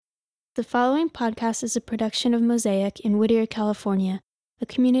The following podcast is a production of Mosaic in Whittier, California, a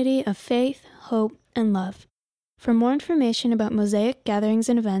community of faith, hope, and love. For more information about Mosaic gatherings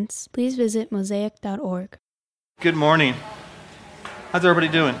and events, please visit mosaic.org. Good morning. How's everybody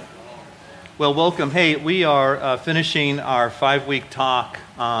doing? Well, welcome. Hey, we are finishing our 5-week talk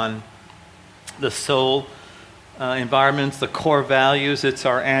on the soul environments, the core values. It's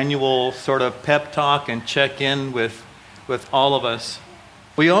our annual sort of pep talk and check-in with all of us.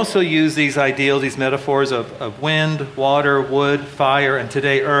 We also use these ideals, these metaphors of wind, water, wood, fire, and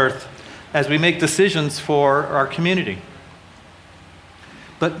today earth, as we make decisions for our community.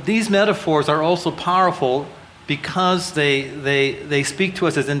 But these metaphors are also powerful because they speak to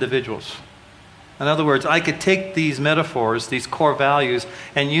us as individuals. In other words, I could take these metaphors, these core values,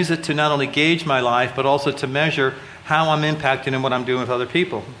 and use it to not only gauge my life, but also to measure how I'm impacting and what I'm doing with other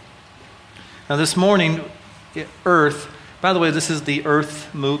people. Now this morning, earth. By the way, this is the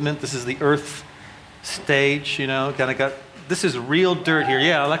earth movement. This is the earth stage, this is real dirt here.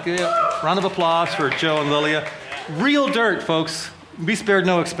 Yeah, round of applause for Joe and Lilia. Real dirt, folks. We spared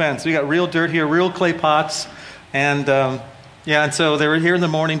no expense. We got real dirt here, real clay pots. And so they were here in the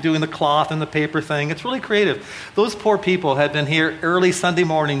morning doing the cloth and the paper thing. It's really creative. Those poor people had been here early Sunday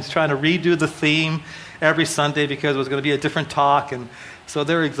mornings trying to redo the theme every Sunday because it was going to be a different talk. And so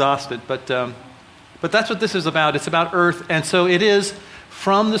they're exhausted. But that's what this is about. It's about earth. And so it is,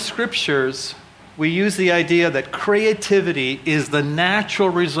 from the scriptures, we use the idea that creativity is the natural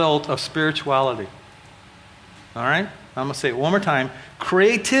result of spirituality. All right? I'm going to say it one more time.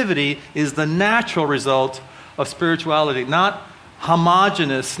 Creativity is the natural result of spirituality, not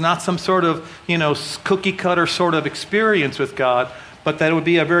homogeneous, not some sort of, cookie cutter sort of experience with God, but that it would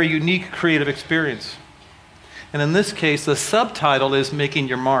be a very unique creative experience. And in this case, the subtitle is Making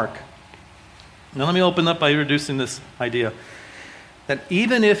Your Mark. Now let me open up by introducing this idea that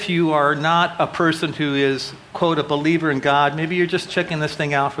even if you are not a person who is, quote, a believer in God, maybe you're just checking this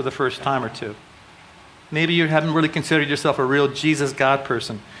thing out for the first time or two. Maybe you haven't really considered yourself a real Jesus God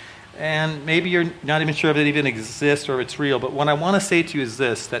person. And maybe you're not even sure if it even exists or if it's real. But what I want to say to you is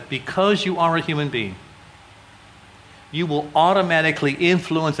this, that because you are a human being, you will automatically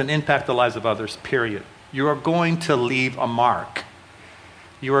influence and impact the lives of others, period. You are going to leave a mark.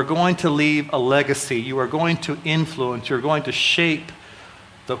 You are going to leave a legacy. You are going to influence. You're going to shape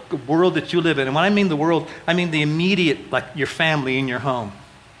the world that you live in. And when I mean the world, I mean the immediate, like your family in your home.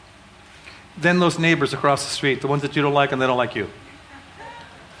 Then those neighbors across the street, the ones that you don't like and they don't like you.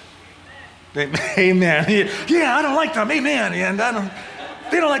 Amen. Yeah, I don't like them. Amen. And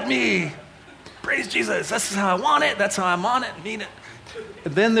they don't like me. Praise Jesus. That's how I want it. That's how I'm on it. Mean it.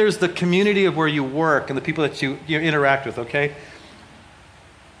 And then there's the community of where you work and the people that you interact with, okay?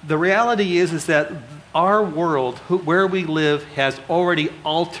 The reality is that our world, where we live, has already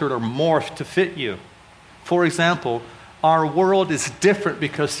altered or morphed to fit you. For example, our world is different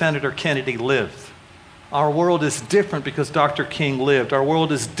because Senator Kennedy lived. Our world is different because Dr. King lived. Our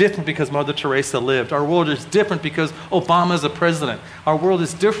world is different because Mother Teresa lived. Our world is different because Obama is the president. Our world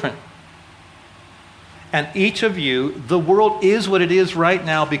is different. And each of you, the world is what it is right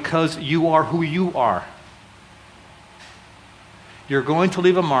now because you are who you are. You're going to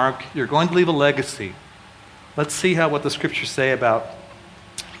leave a mark. You're going to leave a legacy. Let's see what the scriptures say about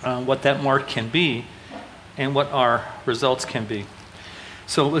what that mark can be and what our results can be.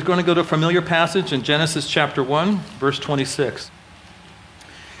 So we're going to go to a familiar passage in Genesis chapter 1, verse 26.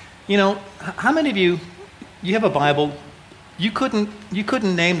 How many of you have a Bible? You couldn't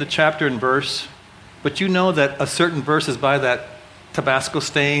name the chapter and verse, but you know that a certain verse is by that Tabasco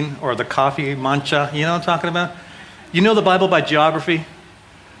stain or the coffee mancha. You know what I'm talking about? You know the Bible by geography?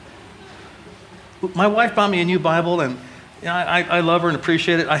 My wife bought me a new Bible, and I love her and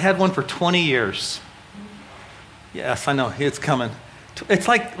appreciate it. I had one for 20 years. Yes, I know, it's coming. It's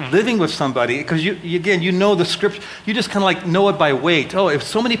like living with somebody, because you know the scripture. You just kind of like know it by weight. Oh, it was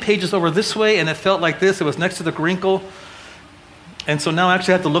so many pages over this way, and it felt like this. It was next to the wrinkle. And so now I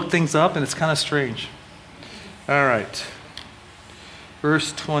actually have to look things up, and it's kind of strange. All right.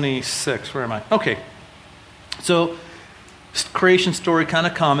 Verse 26, where am I? Okay. So, creation story, kind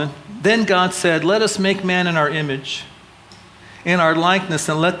of common. Then God said, "Let us make man in our image, in our likeness,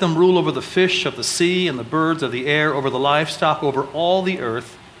 and let them rule over the fish of the sea and the birds of the air, over the livestock, over all the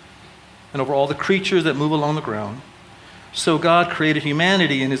earth, and over all the creatures that move along the ground." So God created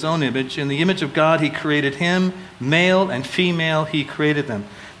humanity in his own image. In the image of God, he created him, male and female, he created them.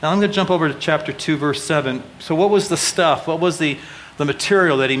 Now I'm going to jump over to chapter 2, verse 7. So what was the stuff? What was the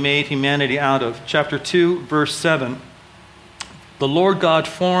material that he made humanity out of? Chapter 2, verse 7. The Lord God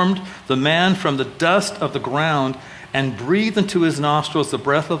formed the man from the dust of the ground and breathed into his nostrils the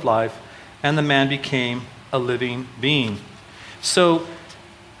breath of life, and the man became a living being. So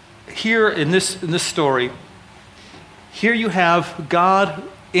here in this story, here you have God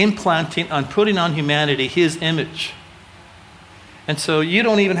implanting and putting on humanity his image. And so you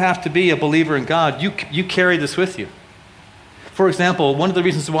don't even have to be a believer in God. You carry this with you. For example, one of the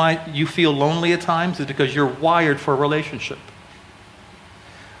reasons why you feel lonely at times is because you're wired for a relationship.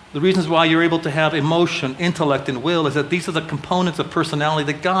 The reasons why you're able to have emotion, intellect, and will is that these are the components of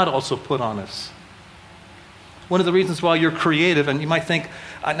personality that God also put on us. One of the reasons why you're creative, and you might think,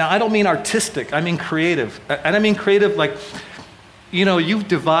 now I don't mean artistic, I mean creative. And I mean creative like, you've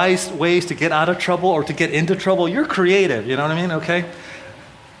devised ways to get out of trouble or to get into trouble. You're creative, you know what I mean? Okay?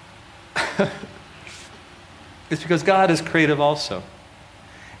 It's because God is creative also.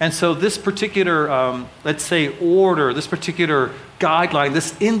 And so this particular, let's say, order, this particular guideline,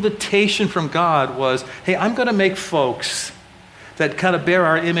 this invitation from God was, hey, I'm going to make folks that kind of bear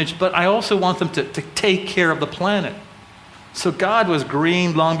our image, but I also want them to take care of the planet. So God was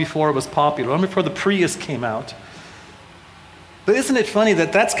green long before it was popular, long before the Prius came out. But isn't it funny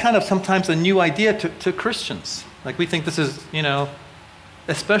that that's kind of sometimes a new idea to Christians? Like we think this is,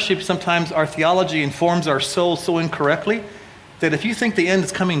 especially sometimes our theology informs our soul so incorrectly that if you think the end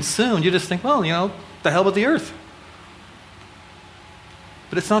is coming soon, you just think, well, the hell with the earth.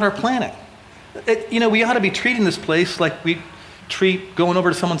 But it's not our planet. We ought to be treating this place like we treat going over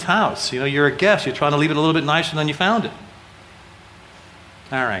to someone's house. You're a guest. You're trying to leave it a little bit nicer than you found it.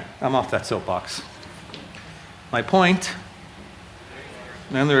 All right, I'm off that soapbox. My point,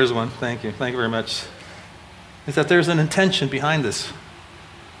 and there is one, thank you very much, is that there's an intention behind this.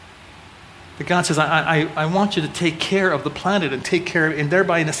 That God says, I want you to take care of the planet and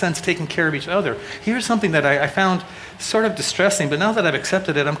thereby, in a sense, taking care of each other. Here's something that I found sort of distressing, but now that I've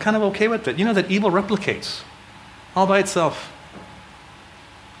accepted it, I'm kind of okay with it. You know that evil replicates all by itself.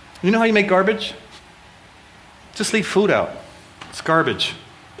 You know how you make garbage? Just leave food out. It's garbage.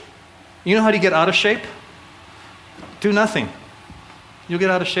 You know how to get out of shape? Do nothing. You'll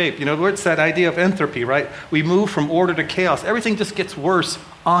get out of shape. It's that idea of entropy, right? We move from order to chaos. Everything just gets worse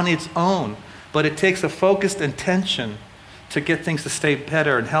on its own. But it takes a focused intention to get things to stay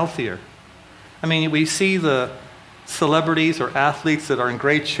better and healthier. I mean, we see the celebrities or athletes that are in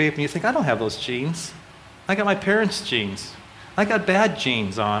great shape, and you think, I don't have those genes. I got my parents' genes. I got bad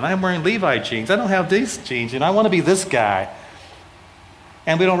genes on. I'm wearing Levi jeans. I don't have these genes. I want to be this guy.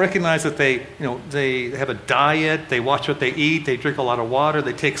 And we don't recognize that they have a diet, they watch what they eat, they drink a lot of water,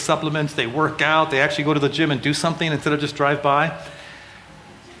 they take supplements, they work out, they actually go to the gym and do something instead of just drive by.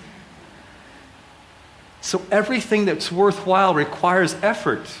 So everything that's worthwhile requires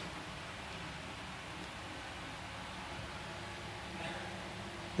effort.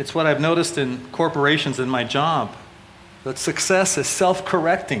 It's what I've noticed in corporations in my job, that success is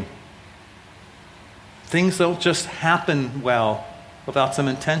self-correcting. Things don't just happen well without some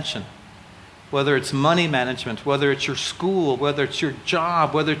intention. Whether it's money management, whether it's your school, whether it's your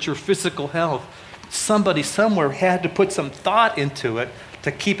job, whether it's your physical health, somebody somewhere had to put some thought into it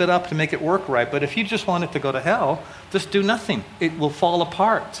to keep it up, to make it work right. But if you just want it to go to hell, just do nothing. It will fall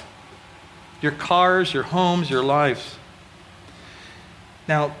apart. Your cars, your homes, your lives.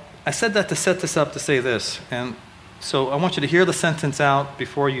 Now, I said that to set this up to say this, and so I want you to hear the sentence out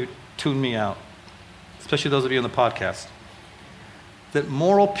before you tune me out, especially those of you on the podcast. That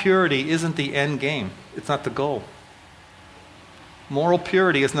moral purity isn't the end game. It's not the goal. Moral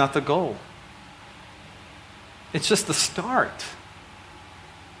purity is not the goal. It's just the start.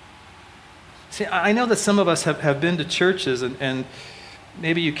 See, I know that some of us have been to churches, and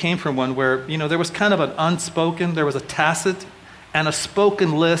maybe you came from one where, there was kind of an unspoken, there was a tacit and a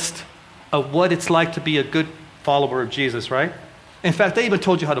spoken list of what it's like to be a good follower of Jesus, right? In fact, they even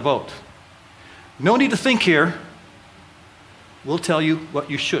told you how to vote. No need to think here. We'll tell you what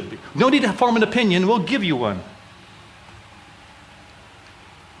you should be. No need to form an opinion. We'll give you one.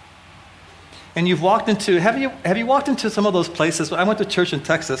 And you've walked into, have you walked into some of those places? I went to church in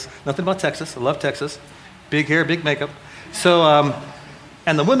Texas. Nothing about Texas. I love Texas. Big hair, big makeup. So,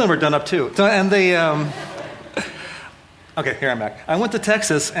 and the women were done up too. So, and they, okay, here I'm back. I went to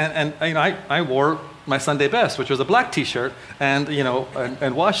Texas, and I wore my Sunday best, which was a black T-shirt and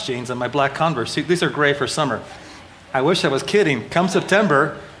and wash jeans and my black Converse. See, these are gray for summer. I wish I was kidding. Come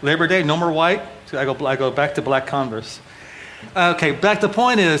September, Labor Day, no more white. So I go back to black Converse. Okay, back. The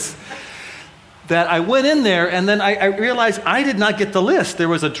point is that I went in there, and then I realized I did not get the list. There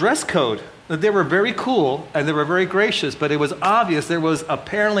was a dress code. They were very cool and they were very gracious, but it was obvious there was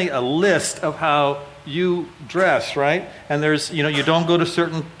apparently a list of how you dress, right? And there's, you don't go to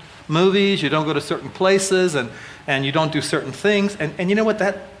certain movies, you don't go to certain places, and and you don't do certain things. And you know what?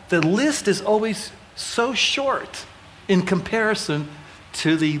 The list is always so short in comparison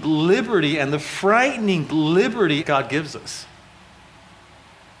to the liberty and the frightening liberty God gives us.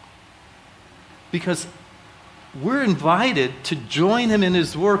 Because we're invited to join him in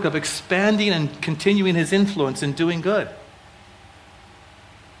his work of expanding and continuing his influence in doing good.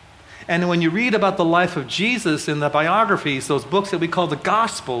 And when you read about the life of Jesus in the biographies, those books that we call the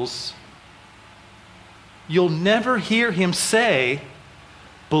Gospels, you'll never hear him say,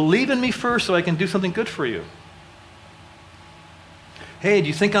 believe in me first so I can do something good for you. Hey, do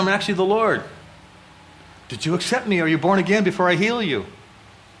you think I'm actually the Lord? Did you accept me? Are you born again before I heal you?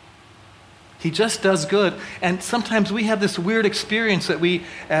 He just does good. And sometimes we have this weird experience that we,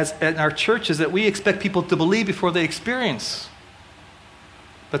 as in our churches, that we expect people to believe before they experience.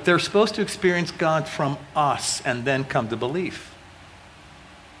 But they're supposed to experience God from us and then come to belief.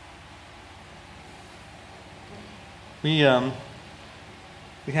 We have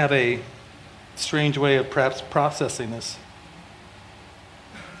a strange way of perhaps processing this.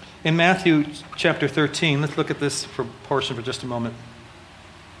 In Matthew chapter 13, let's look at this portion for just a moment.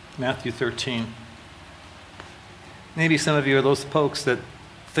 Matthew 13. Maybe some of you are those folks that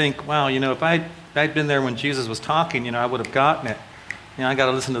think, wow, if I'd been there when Jesus was talking, I would have gotten it. I got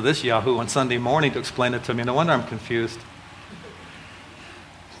to listen to this Yahoo on Sunday morning to explain it to me. No wonder I'm confused.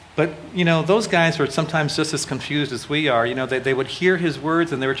 But, those guys were sometimes just as confused as we are. They would hear his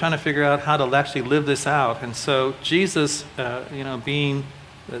words and they were trying to figure out how to actually live this out. And so Jesus, being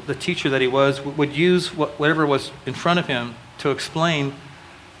the teacher that he was, would use whatever was in front of him to explain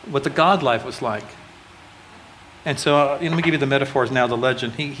what the God life was like. And so let me give you the metaphors now, the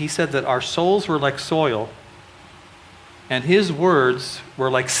legend. He said that our souls were like soil, and his words were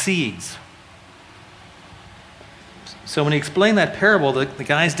like seeds. So when he explained that parable, the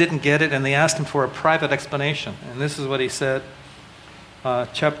guys didn't get it, and they asked him for a private explanation. And this is what he said,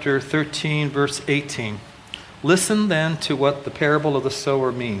 chapter 13, verse 18. Listen then to what the parable of the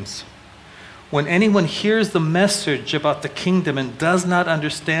sower means. When anyone hears the message about the kingdom and does not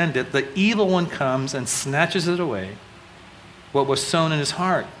understand it, the evil one comes and snatches it away, what was sown in his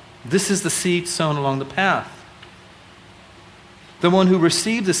heart. This is the seed sown along the path. The one who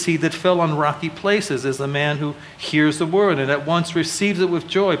received the seed that fell on rocky places is the man who hears the word and at once receives it with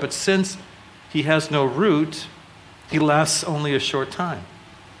joy. But since he has no root, he lasts only a short time.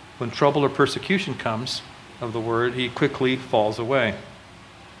 When trouble or persecution comes of the word, he quickly falls away.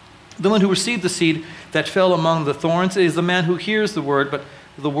 The one who received the seed that fell among the thorns is the man who hears the word, but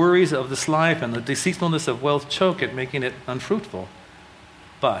the worries of this life and the deceitfulness of wealth choke it, making it unfruitful.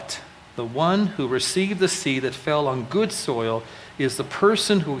 But the one who received the seed that fell on good soil is the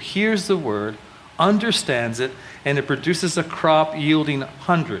person who hears the word, understands it, and it produces a crop yielding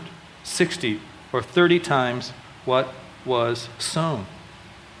 100, 60, or 30 times what was sown.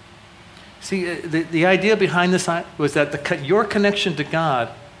 See, the idea behind this was that your connection to God,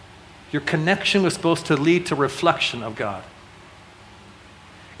 your connection was supposed to lead to reflection of God.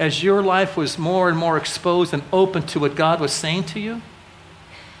 As your life was more and more exposed and open to what God was saying to you,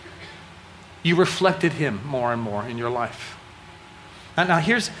 you reflected him more and more in your life. Now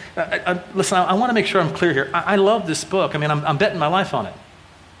listen, I want to make sure I'm clear here. I love this book. I'm betting my life on it.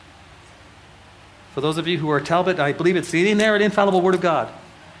 For those of you who are Talbot, I believe it's the inerrant, infallible Word of God.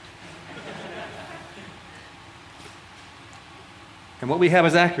 And what we have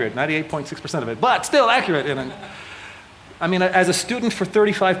is accurate, 98.6% of it, but still accurate. As a student for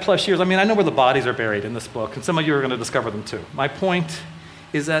 35 plus years, I know where the bodies are buried in this book, and some of you are going to discover them too. My point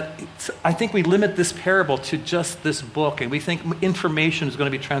is that I think we limit this parable to just this book, and we think information is going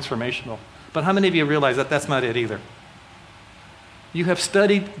to be transformational. But how many of you realize that that's not it either? You have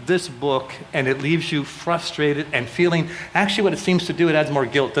studied this book, and it leaves you frustrated and feeling, actually what it seems to do, it adds more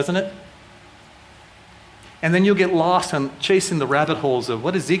guilt, doesn't it? And then you'll get lost on chasing the rabbit holes of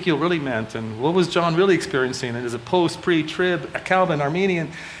what Ezekiel really meant, and what was John really experiencing, and is it post, pre, trib, Calvin,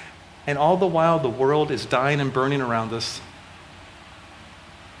 Armenian, and all the while the world is dying and burning around us.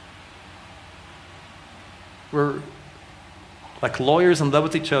 We're like lawyers in love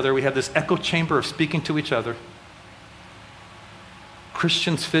with each other. We have this echo chamber of speaking to each other.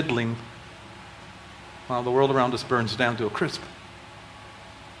 Christians fiddling while the world around us burns down to a crisp.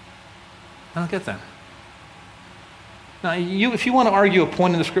 I don't get that. Now, if you want to argue a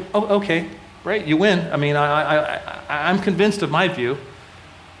point in the script, okay, right, you win. I'm convinced of my view.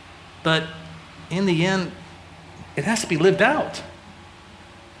 But in the end, it has to be lived out.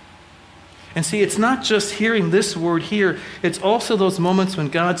 And see, it's not just hearing this word here, it's also those moments when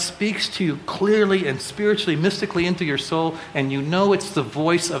God speaks to you clearly and spiritually, mystically into your soul, and you know it's the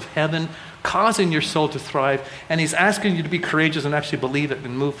voice of heaven causing your soul to thrive, and he's asking you to be courageous and actually believe it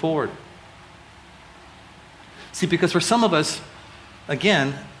and move forward. See, because for some of us,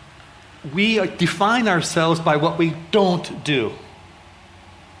 again, we define ourselves by what we don't do.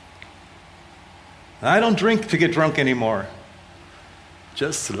 I don't drink to get drunk anymore.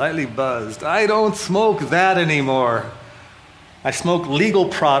 Just slightly buzzed. I don't smoke that anymore. I smoke legal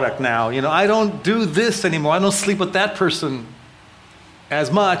product now. I don't do this anymore. I don't sleep with that person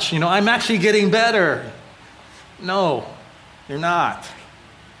as much. I'm actually getting better. No, you're not.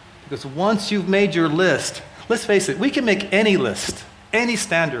 Because once you've made your list, let's face it, we can make any list, any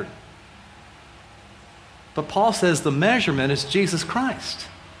standard. But Paul says the measurement is Jesus Christ.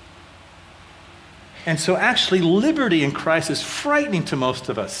 And so actually liberty in Christ is frightening to most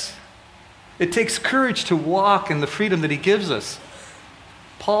of us. It takes courage to walk in the freedom that he gives us.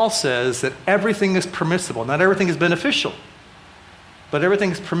 Paul says that everything is permissible. Not everything is beneficial, but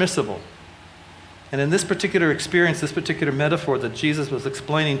everything is permissible. And in this particular experience, this particular metaphor that Jesus was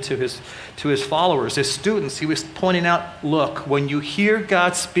explaining to his followers, his students, he was pointing out, look, when you hear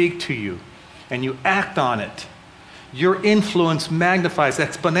God speak to you and you act on it, your influence magnifies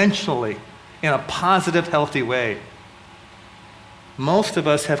exponentially in a positive, healthy way. Most of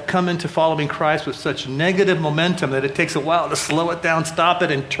us have come into following Christ with such negative momentum that it takes a while to slow it down, stop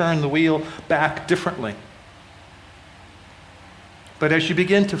it, and turn the wheel back differently. But as you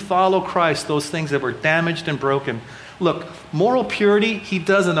begin to follow Christ, those things that were damaged and broken, look, moral purity, he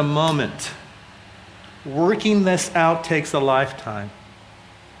does in a moment. Working this out takes a lifetime.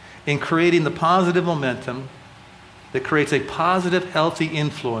 In creating the positive momentum that creates a positive, healthy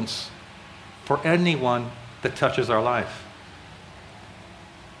influence for anyone that touches our life.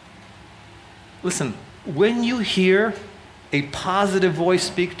 Listen, when you hear a positive voice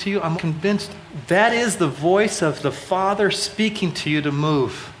speak to you, I'm convinced that is the voice of the Father speaking to you to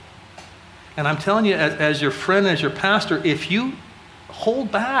move. And I'm telling you, as your friend, as your pastor, if you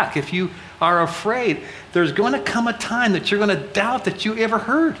hold back, if you are afraid, there's going to come a time that you're going to doubt that you ever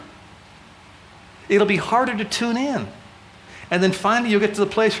heard. It'll be harder to tune in. And then finally you'll get to the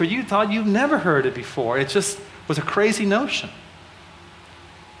place where you thought you've never heard it before. It just was a crazy notion.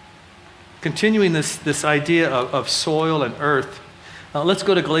 Continuing this idea of soil and earth, let's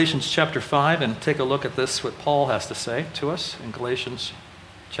go to Galatians chapter 5 and take a look at this, what Paul has to say to us in Galatians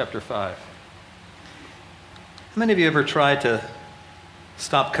chapter 5. How many of you ever tried to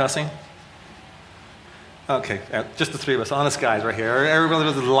stop cussing? Okay, just the three of us, honest guys right here. Everybody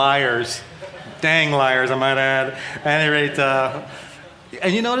was liars. Dang liars, I might add. At any rate,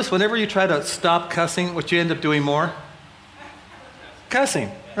 and you notice whenever you try to stop cussing, what you end up doing more? Cussing,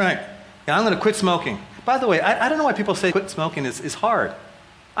 right. Yeah, I'm going to quit smoking. By the way, I don't know why people say quit smoking is hard.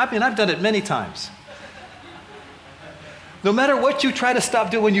 I mean, I've done it many times. No matter what you try to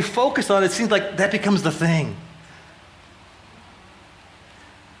stop doing, when you focus on it, it seems like that becomes the thing.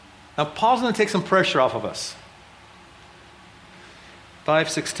 Now, Paul's going to take some pressure off of us.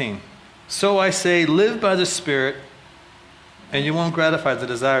 5:16. So I say, live by the Spirit, and you won't gratify the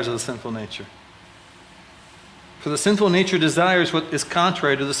desires of the sinful nature. For the sinful nature desires what is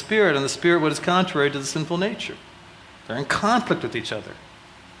contrary to the Spirit, and the Spirit what is contrary to the sinful nature. They're in conflict with each other.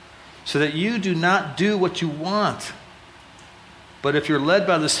 So that you do not do what you want. But if you're led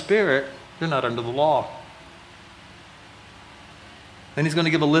by the Spirit, you're not under the law. Then he's going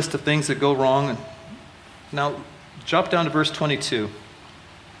to give a list of things that go wrong. Now, drop down to verse 22.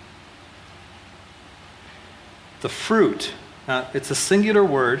 The fruit, it's a singular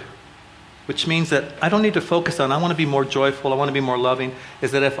word, which means that I don't need to focus on, I want to be more joyful, I want to be more loving,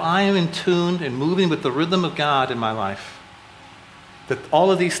 is that if I am in tune and moving with the rhythm of God in my life, that all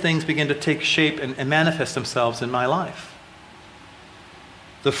of these things begin to take shape and manifest themselves in my life.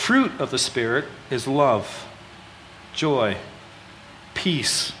 The fruit of the Spirit is love, joy,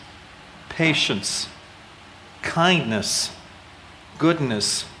 peace, patience, kindness,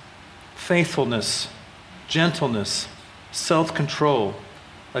 goodness, faithfulness, gentleness, self-control.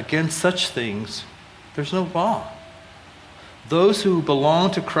 Against such things, there's no law. Those who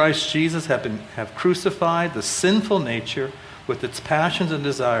belong to Christ Jesus have crucified the sinful nature with its passions and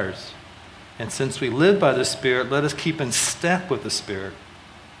desires. And since we live by the Spirit, let us keep in step with the Spirit.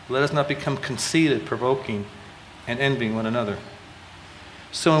 Let us not become conceited, provoking, and envying one another.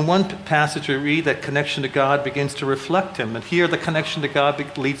 So in one passage we read that connection to God begins to reflect Him. And here the connection to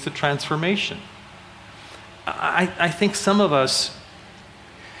God leads to transformation. I think some of us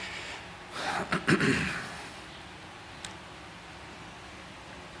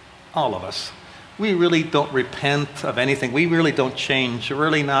all of us, we really don't repent of anything. We really don't change. We're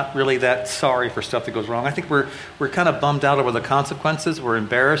really not really that sorry for stuff that goes wrong. I think we're kind of bummed out over the consequences. We're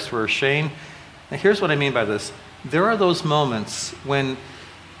embarrassed. We're ashamed. Now, here's what I mean by this. There are those moments when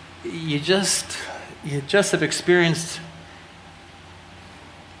you just have experienced.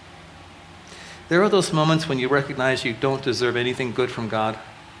 There are those moments when you recognize you don't deserve anything good from God.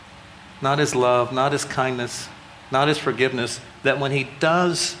 Not His love, not His kindness, not His forgiveness. That when He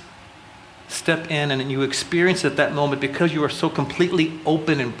does step in and you experience at that moment, because you are so completely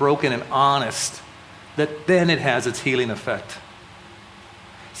open and broken and honest, that then it has its healing effect.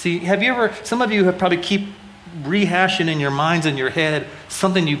 See, some of you have probably keep rehashing in your minds and your head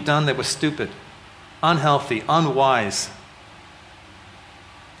something you've done that was stupid, unhealthy, unwise,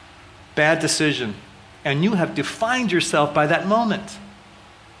 bad decision, and you have defined yourself by that moment.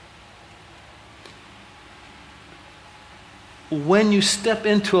 When you step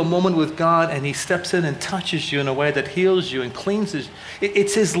into a moment with God and He steps in and touches you in a way that heals you and cleanses you,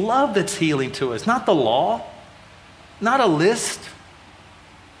 it's His love that's healing to us, not the law, not a list.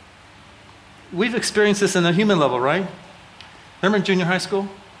 We've experienced this in a human level, right? Remember in junior high school?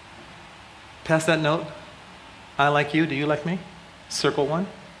 Pass that note. I like you, do you like me? Circle one.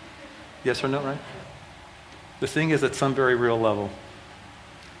 Yes or no, right? The thing is, at some very real level,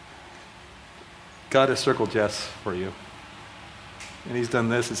 God has circled yes for you. And He's done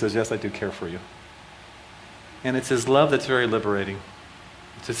this and says, yes, I do care for you. And it's His love that's very liberating.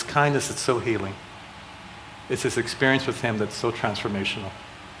 It's His kindness that's so healing. It's His experience with Him that's so transformational.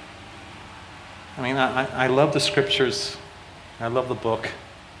 I mean, I love the scriptures. I love the book.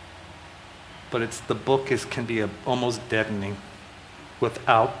 But the book can be almost deadening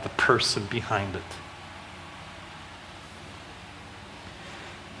without the person behind it.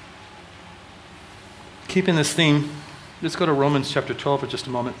 Keeping this theme, let's go to Romans chapter 12 for just a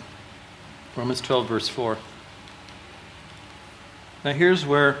moment. Romans 12, verse 4. Now here's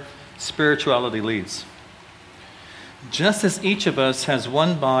where spirituality leads. Just as each of us has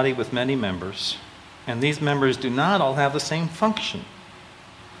one body with many members, and these members do not all have the same function,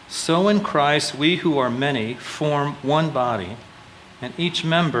 so in Christ we who are many form one body, and each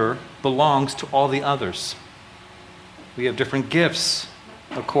member belongs to all the others. We have different gifts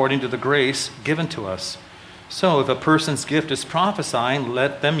according to the grace given to us. So if a person's gift is prophesying,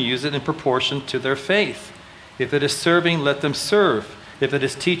 let them use it in proportion to their faith. If it is serving, let them serve. If it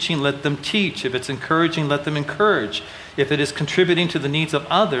is teaching, let them teach. If it's encouraging, let them encourage. If it is contributing to the needs of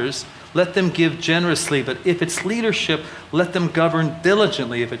others, let them give generously. But if it's leadership, let them govern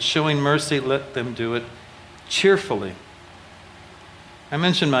diligently. If it's showing mercy, let them do it cheerfully. I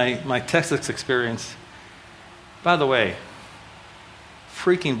mentioned my Texas experience. By the way,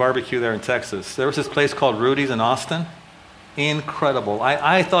 freaking barbecue there in Texas. There was this place called Rudy's in Austin. Incredible.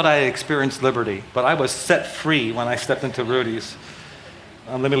 I thought I had experienced liberty, but I was set free when I stepped into Rudy's.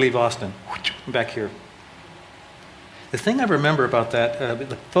 Let me leave Austin. Back here. The thing I remember about that,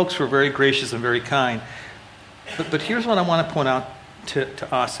 the folks were very gracious and very kind. But here's what I want to point out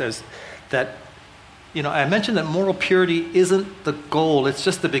to us as that, I mentioned that moral purity isn't the goal. It's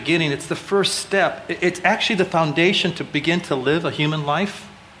just the beginning. It's the first step. It's actually the foundation to begin to live a human life.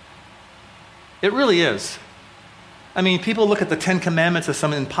 It really is. I mean, people look at the Ten Commandments as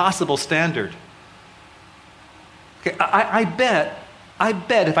some impossible standard. Okay, I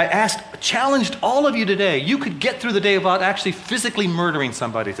bet if I challenged all of you today, you could get through the day without actually physically murdering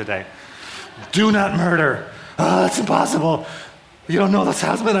somebody today. Do not murder. Oh, it's impossible. You don't know the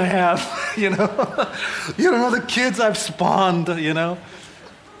husband I have, You don't know the kids I've spawned, How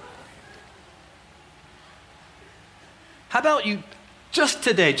about you, just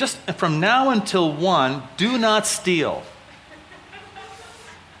today, just from now until 1, do not steal.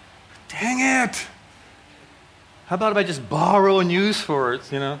 Dang it. How about if I just borrow and use for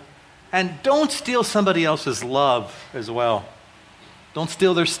it, And don't steal somebody else's love as well. Don't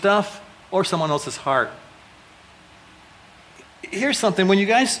steal their stuff or someone else's heart. Here's something. When you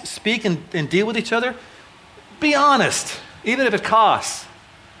guys speak and deal with each other, be honest, even if it costs.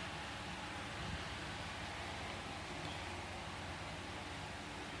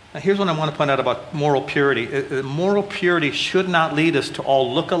 Now, here's what I want to point out about moral purity. Moral purity should not lead us to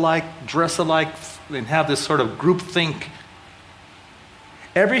all look alike, dress alike, and have this sort of group think.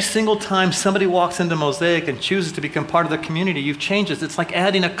 Every single time somebody walks into Mosaic and chooses to become part of the community, you've changed it. It's like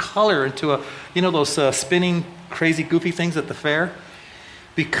adding a color into those spinning, crazy, goofy things at the fair.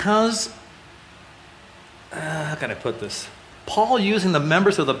 Because, how can I put this? Paul using the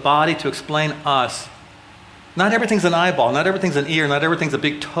members of the body to explain us. Not everything's an eyeball, not everything's an ear, not everything's a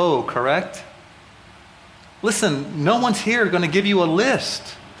big toe, correct? Listen, no one's here going to give you a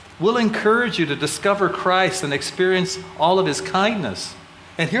list. We'll encourage you to discover Christ and experience all of his kindness.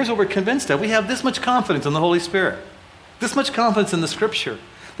 And here's what we're convinced of. We have this much confidence in the Holy Spirit, this much confidence in the Scripture,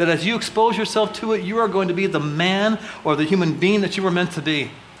 that as you expose yourself to it, you are going to be the man or the human being that you were meant to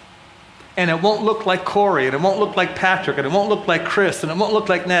be. And it won't look like Corey, and it won't look like Patrick, and it won't look like Chris, and it won't look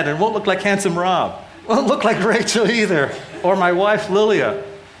like Ned, and it won't look like Handsome Rob. It won't look like Rachel either, or my wife Lilia.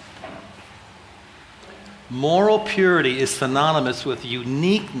 Moral purity is synonymous with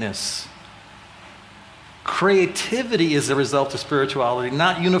uniqueness. Creativity is the result of spirituality,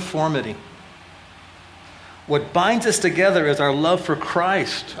 not uniformity. What binds us together is our love for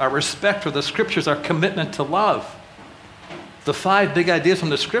Christ, our respect for the Scriptures, our commitment to love. The 5 big ideas from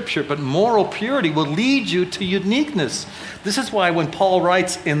the Scripture, but moral purity will lead you to uniqueness. This is why when Paul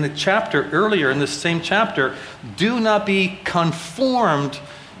writes in the chapter earlier, in this same chapter, do not be conformed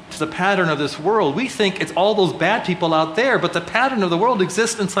to the pattern of this world. We think it's all those bad people out there, but the pattern of the world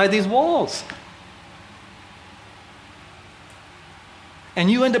exists inside these walls.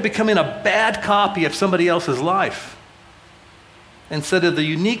 And you end up becoming a bad copy of somebody else's life instead of the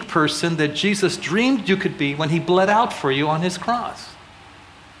unique person that Jesus dreamed you could be when he bled out for you on his cross.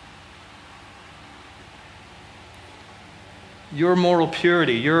 Your moral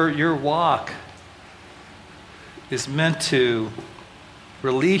purity, your walk is meant to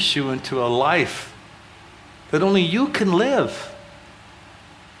release you into a life that only you can live.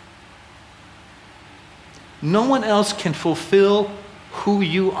 No one else can fulfill who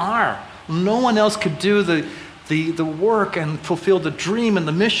you are. No one else could do the work and fulfill the dream and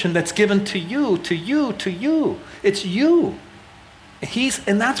the mission that's given to you, to you, to you. It's you.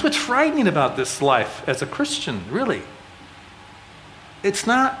 And that's what's frightening about this life as a Christian, really. It's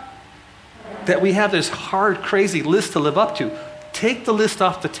not that we have this hard, crazy list to live up to. Take the list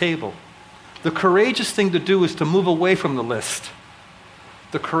off the table. The courageous thing to do is to move away from the list.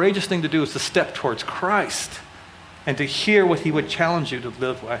 The courageous thing to do is to step towards Christ and to hear what he would challenge you to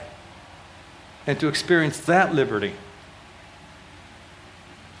live by and to experience that liberty.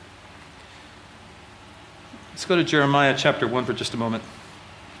 Let's go to Jeremiah chapter 1 for just a moment.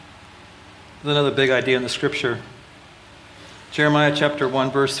 There's another big idea in the Scripture. Jeremiah chapter 1,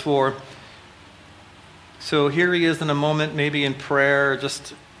 verse 4. So here he is in a moment, maybe in prayer,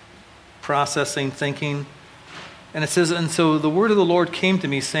 just processing, thinking. And it says, and so the word of the Lord came to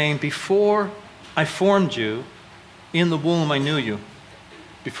me, saying, before I formed you, in the womb I knew you.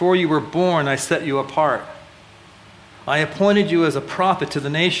 Before you were born, I set you apart. I appointed you as a prophet to the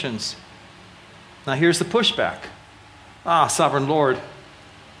nations. Now here's the pushback. Sovereign Lord,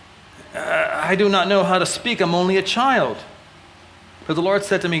 I do not know how to speak. I'm only a child. For the Lord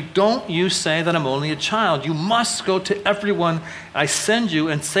said to me, don't you say that I'm only a child. You must go to everyone I send you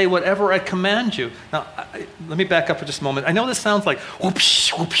and say whatever I command you. Now, let me back up for just a moment. I know this sounds like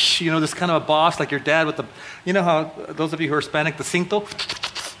whoopsh, whoopsh, this kind of a boss, like your dad with the, how those of you who are Hispanic, the cinto,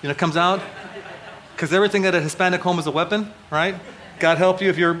 comes out. Because everything at a Hispanic home is a weapon, right? God help you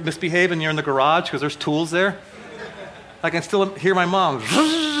if you're misbehaving and you're in the garage because there's tools there. I can still hear my mom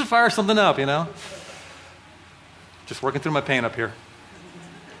fire something up, Just working through my pain up here.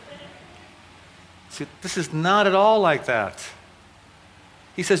 See, this is not at all like that.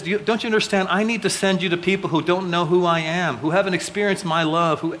 He says, don't you understand? I need to send you to people who don't know who I am, who haven't experienced my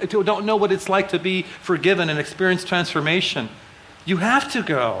love, who don't know what it's like to be forgiven and experience transformation. You have to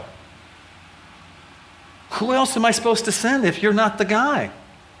go. Who else am I supposed to send if you're not the guy?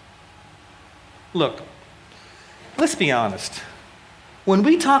 Look, let's be honest. When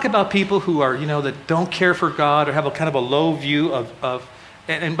we talk about people who are, that don't care for God or have a kind of a low view of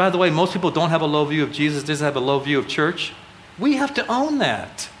and by the way, most people don't have a low view of Jesus, just have a low view of church. We have to own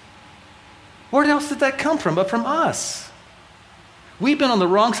that. Where else did that come from but from us? We've been on the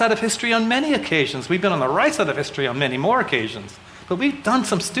wrong side of history on many occasions. We've been on the right side of history on many more occasions. But we've done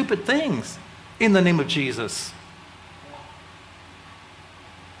some stupid things in the name of Jesus.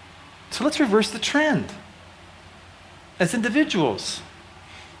 So let's reverse the trend as individuals.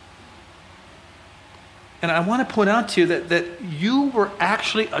 And I want to point out to you that you were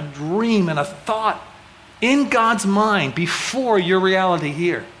actually a dream and a thought in God's mind before your reality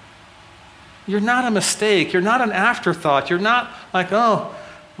here. You're not a mistake. You're not an afterthought. You're not like, oh,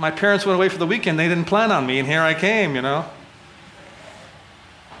 my parents went away for the weekend. They didn't plan on me, and here I came,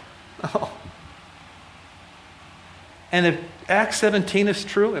 Oh. And if Acts 17 is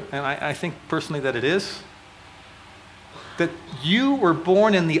true, and I think personally that it is, that you were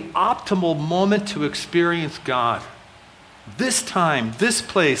born in the optimal moment to experience God. This time, this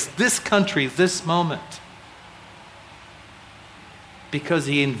place, this country, this moment. because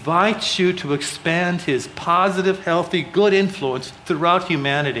he invites you to expand his positive, healthy, good influence throughout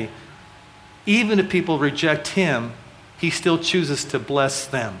humanity. Even if people reject him, he still chooses to bless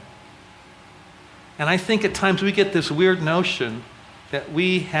them. And I think at times we get this weird notion that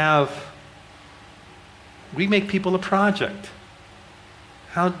we make people a project.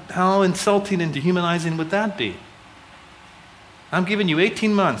 How insulting and dehumanizing would that be? I'm giving you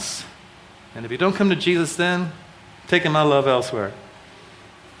 18 months, and if you don't come to Jesus then, taking my love elsewhere.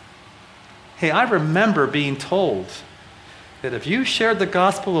 Hey, I remember being told that if you shared the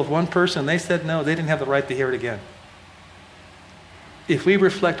gospel with one person and they said no, they didn't have the right to hear it again. If we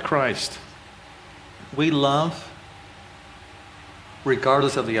reflect Christ, we love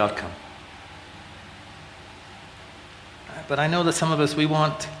regardless of the outcome. But I know that some of us, we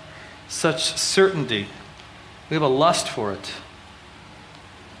want such certainty. We have a lust for it.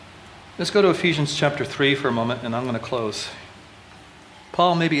 Let's go to Ephesians chapter 3 for a moment, and I'm going to close.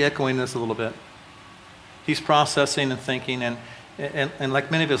 Paul may be echoing this a little bit. He's processing and thinking, and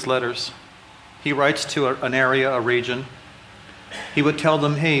like many of his letters, he writes to an area, a region. He would tell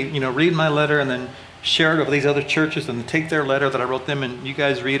them, hey, read my letter and then share it over these other churches and take their letter that I wrote them and you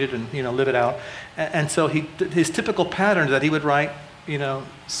guys read it and, live it out. And so his typical pattern is that he would write,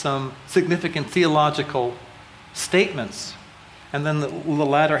 some significant theological statements. And then the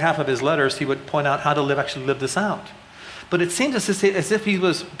latter half of his letters, he would point out how to actually live this out. But it seems as if he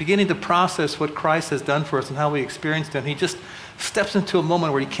was beginning to process what Christ has done for us and how we experienced him. He just steps into a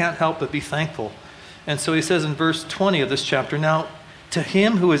moment where he can't help but be thankful. And so he says in verse 20 of this chapter, now to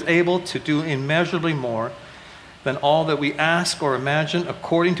him who is able to do immeasurably more than all that we ask or imagine,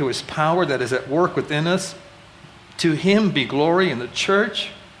 according to his power that is at work within us, to him be glory in the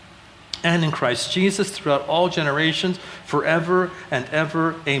church and in Christ Jesus throughout all generations, forever and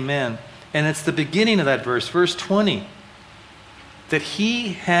ever. Amen. And it's the beginning of that verse, verse 20, that he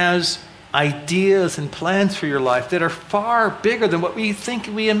has ideas and plans for your life that are far bigger than what we think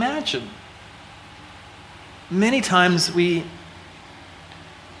we imagine. Many times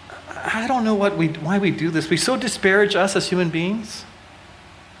I don't know why we do this. We so disparage us as human beings.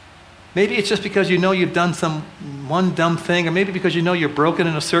 Maybe it's just because you've done one dumb thing, or maybe because you're broken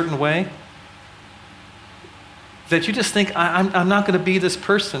in a certain way, that you just think, I'm not going to be this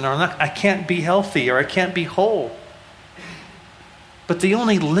person, or I can't be healthy, or I can't be whole. But the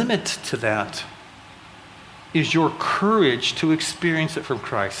only limit to that is your courage to experience it from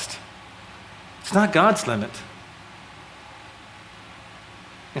Christ. It's not God's limit.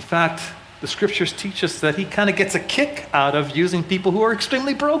 In fact, the scriptures teach us that he kind of gets a kick out of using people who are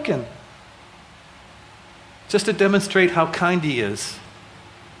extremely broken, just to demonstrate how kind he is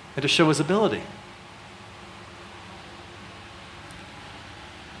and to show his ability.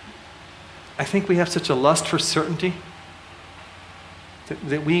 I think we have such a lust for certainty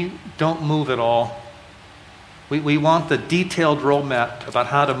that we don't move at all. We want the detailed roadmap about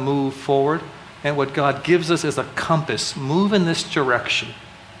how to move forward, and what God gives us is a compass. Move in this direction.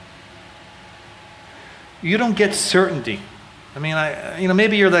 You don't get certainty. I mean,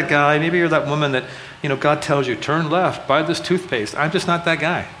 maybe you're that guy, maybe you're that woman that, God tells you, turn left, buy this toothpaste. I'm just not that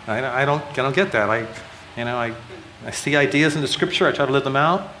guy. I don't get that. I see ideas in the scripture, I try to live them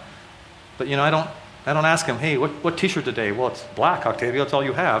out, but I don't ask him, hey, what t-shirt today? Well, it's black, Octavia, that's all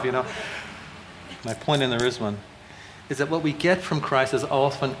you have, My point, and there is one, is that what we get from Christ is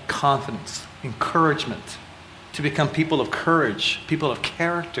often confidence, encouragement, to become people of courage, people of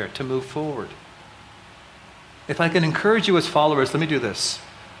character, to move forward. If I can encourage you as followers, let me do this.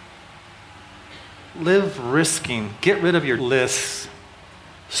 Live risking. Get rid of your lists.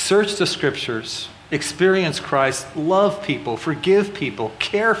 Search the scriptures. Experience Christ. Love people. Forgive people.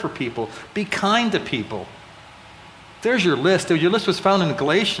 Care for people. Be kind to people. There's your list. Your list was found in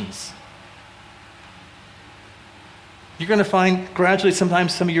Galatians. You're going to find gradually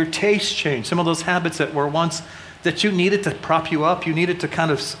sometimes some of your tastes change. Some of those habits that were once that you needed to prop you up, you needed to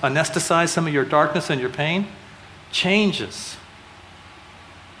kind of anesthetize some of your darkness and your pain, changes.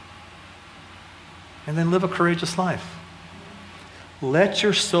 And then live a courageous life. Let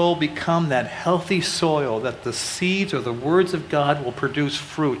your soul become that healthy soil that the seeds or the words of God will produce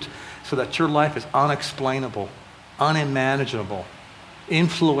fruit, so that your life is unexplainable, unimaginable,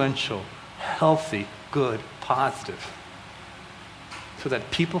 influential, healthy, good, positive, so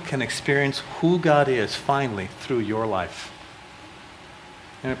that people can experience who God is finally through your life.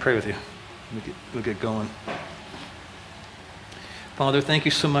 Let me pray with you. We'll get going. Father, thank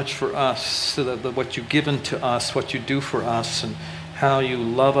you so much for us, so that what you've given to us, what you do for us, and how you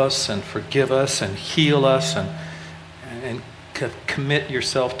love us and forgive us and heal us and commit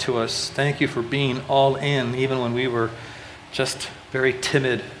yourself to us. Thank you for being all in, even when we were just very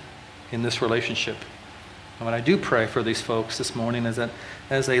timid in this relationship. And what I do pray for these folks this morning is that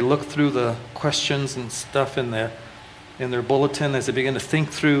as they look through the questions and stuff in their bulletin, as they begin to think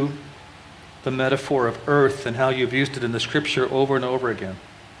through the metaphor of earth and how you've used it in the scripture over and over again,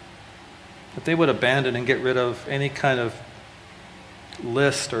 that they would abandon and get rid of any kind of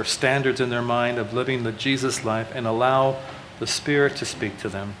list or standards in their mind of living the Jesus life and allow the Spirit to speak to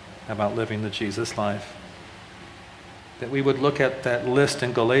them about living the Jesus life. That we would look at that list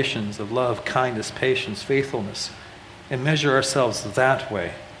in Galatians of love, kindness, patience, faithfulness, and measure ourselves that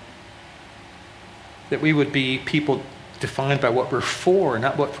way. That we would be people defined by what we're for,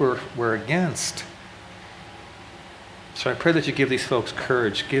 not what we're against. So I pray that you give these folks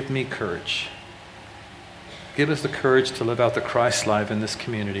courage. Give me courage. Give us the courage to live out the Christ life in this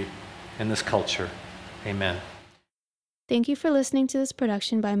community, in this culture. Amen. Thank you for listening to this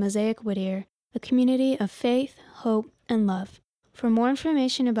production by Mosaic Whittier, a community of faith, hope, and love. For more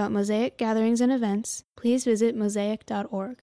information about Mosaic gatherings and events, please visit mosaic.org.